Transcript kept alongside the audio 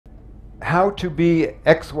how to be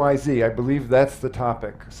XYZ. I believe that's the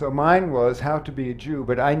topic. So mine was how to be a Jew,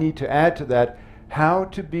 but I need to add to that how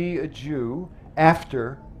to be a Jew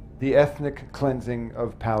after the ethnic cleansing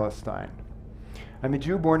of Palestine. I'm a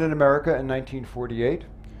Jew born in America in 1948.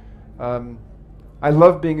 I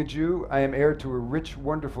love being a Jew. I am heir to a rich,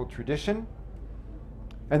 wonderful tradition.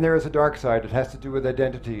 And there is a dark side. It has to do with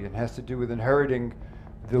identity. It has to do with inheriting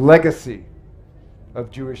the legacy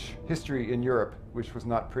of Jewish history in Europe, which was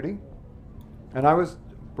not pretty. And I was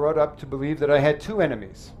brought up to believe that I had two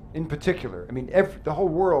enemies in particular. I mean, the whole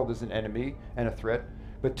world is an enemy and a threat,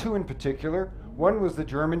 but two in particular. One was the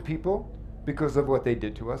German people because of what they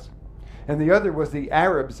did to us. And the other was the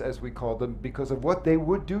Arabs, as we called them, because of what they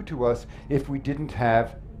would do to us if we didn't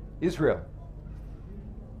have Israel.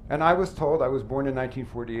 And I was told, I was born in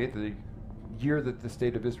 1948, the year that the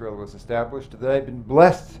State of Israel was established, that I'd been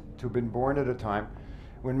blessed to have been born at a time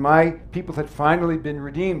when my people had finally been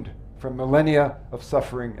redeemed from millennia of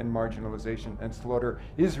suffering and marginalization and slaughter.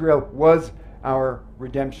 Israel was our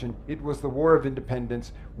redemption. It was the War of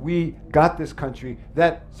Independence. We got this country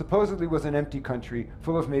that supposedly was an empty country,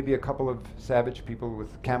 full of maybe a couple of savage people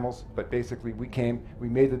with camels, but basically we came, we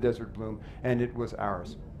made the desert bloom, and it was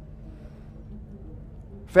ours.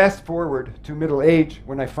 Fast forward to middle age,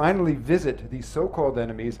 when I finally visit these so-called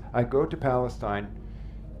enemies, I go to Palestine,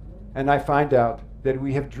 and I find out that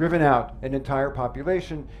we have driven out an entire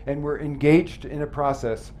population, and we're engaged in a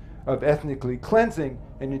process of ethnically cleansing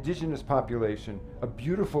an indigenous population, a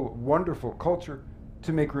beautiful, wonderful culture,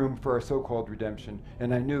 to make room for our so-called redemption.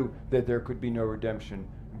 And I knew that there could be no redemption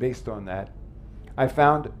based on that. I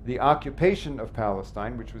found the occupation of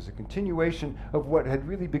Palestine, which was a continuation of what had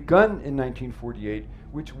really begun in 1948,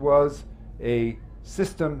 which was a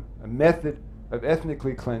system, a method of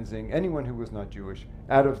ethnically cleansing anyone who was not Jewish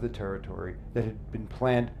out of the territory that had been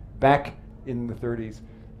planned back in the 30s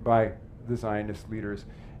by the Zionist leaders.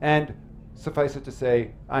 And suffice it to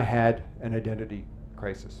say, I had an identity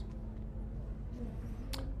crisis.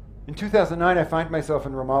 In 2009, I find myself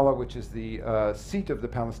in Ramallah, which is the seat of the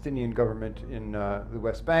Palestinian government in the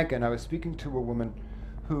West Bank, and I was speaking to a woman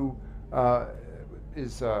who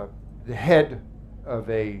is the head of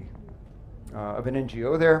an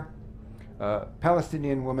NGO there,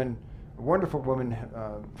 Palestinian woman, a wonderful woman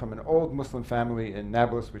from an old Muslim family in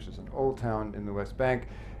Nablus, which is an old town in the West Bank.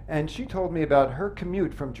 And she told me about her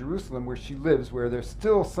commute from Jerusalem, where she lives, where there's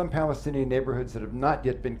still some Palestinian neighborhoods that have not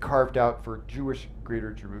yet been carved out for Jewish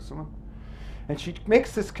Greater Jerusalem. And she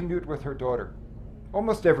makes this commute with her daughter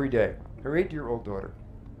almost every day, her 8-year-old daughter.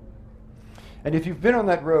 And if you've been on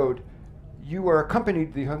that road, you are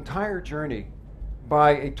accompanied the entire journey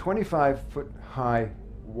by a 25-foot high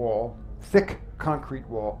wall, thick concrete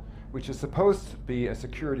wall, which is supposed to be a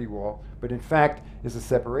security wall, but in fact is a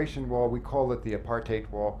separation wall. We call it the apartheid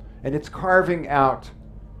wall. And it's carving out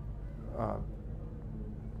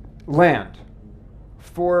land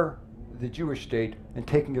for the Jewish state and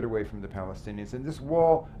taking it away from the Palestinians. And this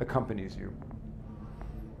wall accompanies you.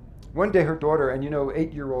 One day her daughter, and you know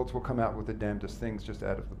 8-year-olds will come out with the damnedest things just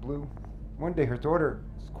out of the blue. One day her daughter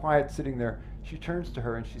is quiet sitting there. She turns to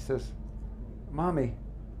her and she says, "Mommy,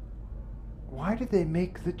 why did they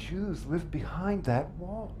make the Jews live behind that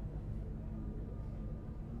wall?"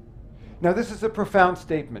 Now this is a profound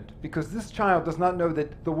statement, because this child does not know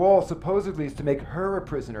that the wall supposedly is to make her a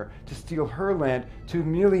prisoner, to steal her land, to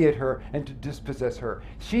humiliate her, and to dispossess her.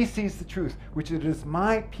 She sees the truth, which it is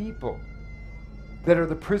my people that are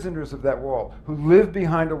the prisoners of that wall, who live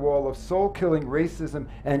behind a wall of soul-killing racism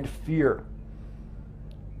and fear.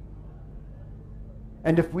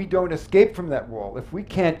 And if we don't escape from that wall, if we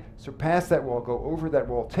can't surpass that wall, go over that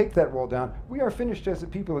wall, take that wall down, we are finished as a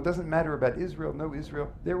people. It doesn't matter about Israel, no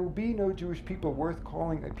Israel. There will be no Jewish people worth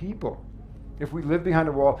calling a people if we live behind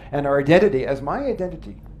a wall. And our identity, as my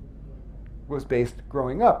identity was based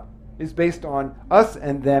growing up, is based on us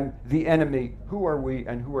and them, the enemy. Who are we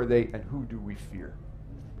and who are they and who do we fear?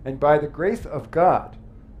 And by the grace of God,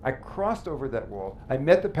 I crossed over that wall. I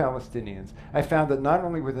met the Palestinians. I found that not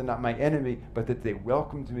only were they not my enemy, but that they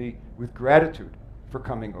welcomed me with gratitude for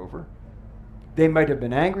coming over. They might have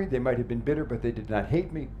been angry, they might have been bitter, but they did not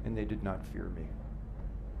hate me and they did not fear me.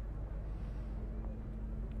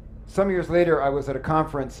 Some years later, I was at a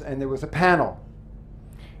conference and there was a panel.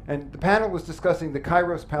 And the panel was discussing the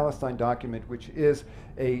Kairos Palestine document, which is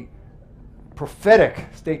a prophetic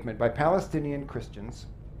statement by Palestinian Christians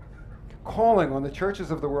calling on the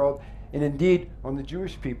churches of the world, and indeed on the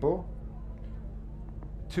Jewish people,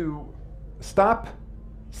 to stop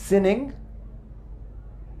sinning,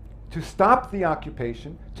 to stop the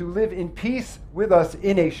occupation, to live in peace with us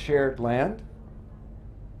in a shared land.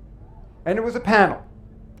 And it was a panel.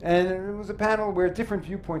 And it was a panel where different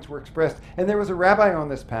viewpoints were expressed. And there was a rabbi on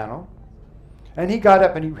this panel. And he got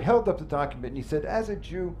up and he held up the document and he said, as a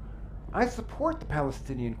Jew, I support the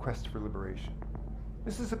Palestinian quest for liberation.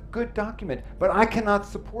 This is a good document, but I cannot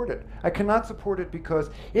support it. I cannot support it because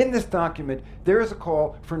in this document there is a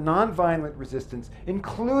call for nonviolent resistance,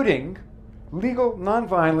 including legal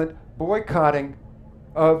nonviolent boycotting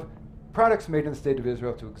of products made in the State of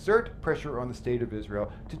Israel to exert pressure on the State of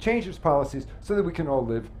Israel to change its policies so that we can all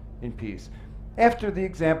live in peace. After the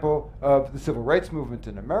example of the civil rights movement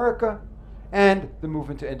in America and the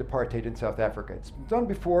movement to end apartheid in South Africa. It's been done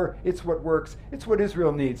before, it's what works, it's what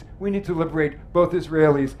Israel needs. We need to liberate both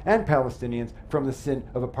Israelis and Palestinians from the sin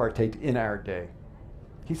of apartheid in our day.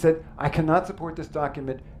 He said, I cannot support this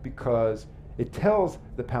document because it tells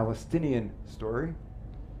the Palestinian story,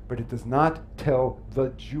 but it does not tell the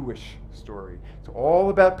Jewish story. It's all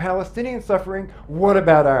about Palestinian suffering. What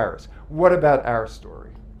about ours? What about our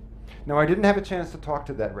story? Now, I didn't have a chance to talk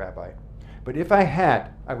to that rabbi, but if I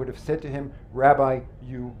had, I would have said to him, Rabbi,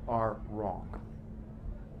 you are wrong.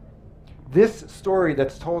 This story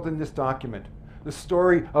that's told in this document, the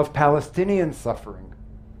story of Palestinian suffering,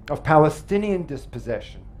 of Palestinian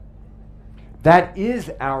dispossession, that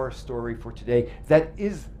is our story for today. That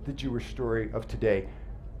is the Jewish story of today.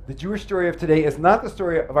 The Jewish story of today is not the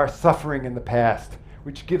story of our suffering in the past,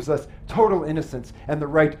 which gives us total innocence and the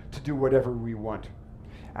right to do whatever we want.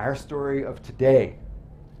 Our story of today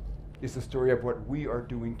is the story of what we are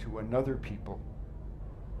doing to another people.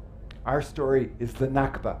 Our story is the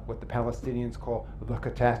Nakba, what the Palestinians call the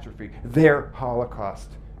catastrophe, their Holocaust,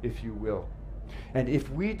 if you will. And if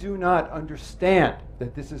we do not understand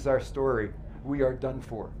that this is our story, we are done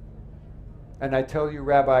for. And I tell you,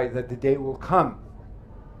 Rabbi, that the day will come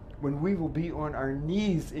when we will be on our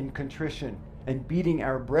knees in contrition and beating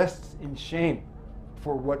our breasts in shame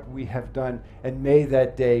for what we have done, and may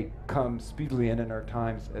that day come speedily and in our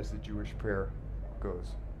times, as the Jewish prayer goes.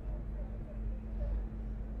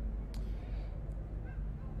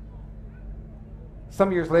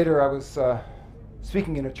 Some years later, I was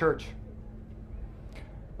speaking in a church.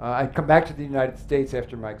 I'd come back to the United States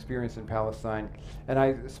after my experience in Palestine, and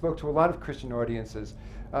I spoke to a lot of Christian audiences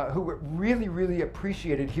who really, really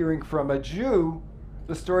appreciated hearing from a Jew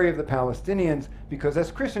the story of the Palestinians, because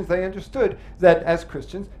as Christians they understood that as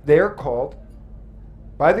Christians they are called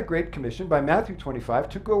by the Great Commission, by Matthew 25,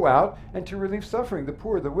 to go out and to relieve suffering, the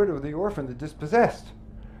poor, the widow, the orphan, the dispossessed.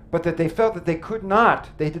 But that they felt that they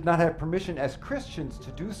did not have permission as Christians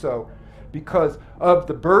to do so because of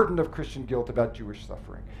the burden of Christian guilt about Jewish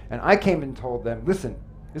suffering. And I came and told them, listen,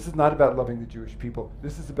 this is not about loving the Jewish people.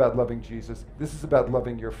 This is about loving Jesus. This is about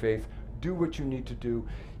loving your faith. Do what you need to do.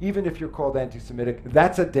 Even if you're called anti-Semitic,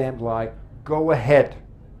 that's a damned lie. Go ahead.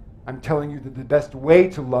 I'm telling you that the best way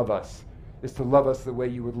to love us is to love us the way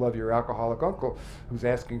you would love your alcoholic uncle who's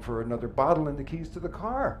asking for another bottle and the keys to the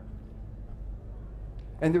car.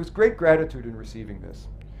 And there was great gratitude in receiving this.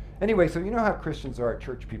 Anyway, so you know how Christians are,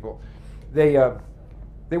 church people. They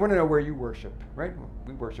want to know where you worship, right?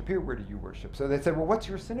 We worship here. Where do you worship? So they said, well, what's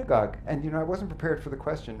your synagogue? And I wasn't prepared for the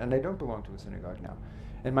question, and I don't belong to a synagogue now.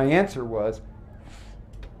 And my answer was,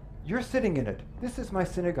 you're sitting in it. This is my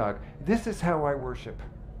synagogue. This is how I worship.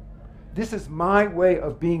 This is my way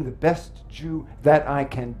of being the best Jew that I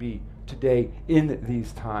can be today in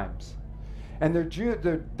these times. And their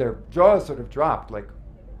jaws sort of dropped, like,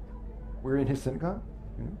 we're in his synagogue?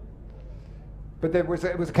 But it was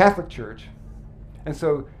a Catholic church. And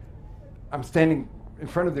so I'm standing in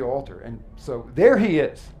front of the altar. And so there he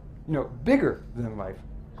is, bigger than life.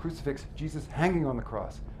 Crucifix, Jesus hanging on the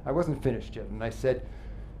cross. I wasn't finished yet. And I said,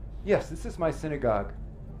 yes, this is my synagogue.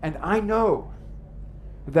 And I know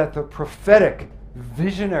that the prophetic,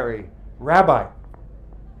 visionary rabbi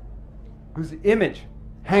whose image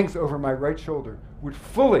hangs over my right shoulder would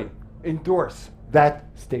fully endorse that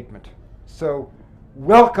statement. So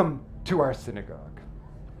welcome to our synagogue.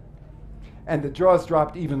 And the jaws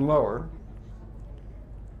dropped even lower.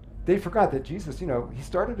 They forgot that Jesus, he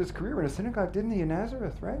started his career in a synagogue, didn't he, in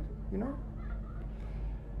Nazareth, right?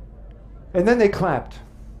 And then they clapped.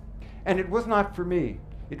 And it was not for me.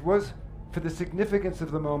 It was for the significance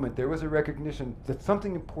of the moment. There was a recognition that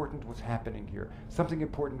something important was happening here. Something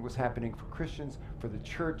important was happening for Christians, for the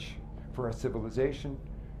church, for our civilization,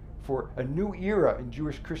 for a new era in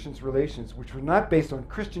Jewish-Christians relations, which were not based on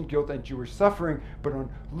Christian guilt and Jewish suffering, but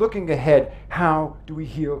on looking ahead. How do we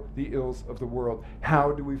heal the ills of the world?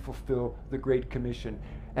 How do we fulfill the Great Commission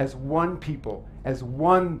as one people, as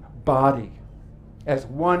one body, as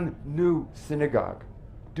one new synagogue,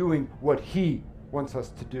 doing what he wants us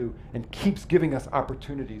to do and keeps giving us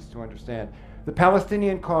opportunities to understand The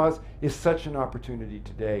Palestinian cause is such an opportunity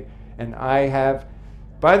today, and I have,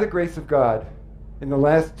 by the grace of God, in the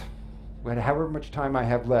last, however much time I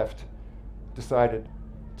have left, decided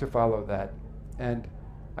to follow that. And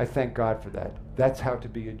I thank God for that. That's how to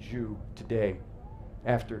be a Jew today,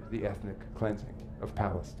 after the ethnic cleansing of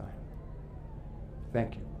Palestine.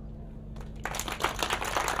 Thank you.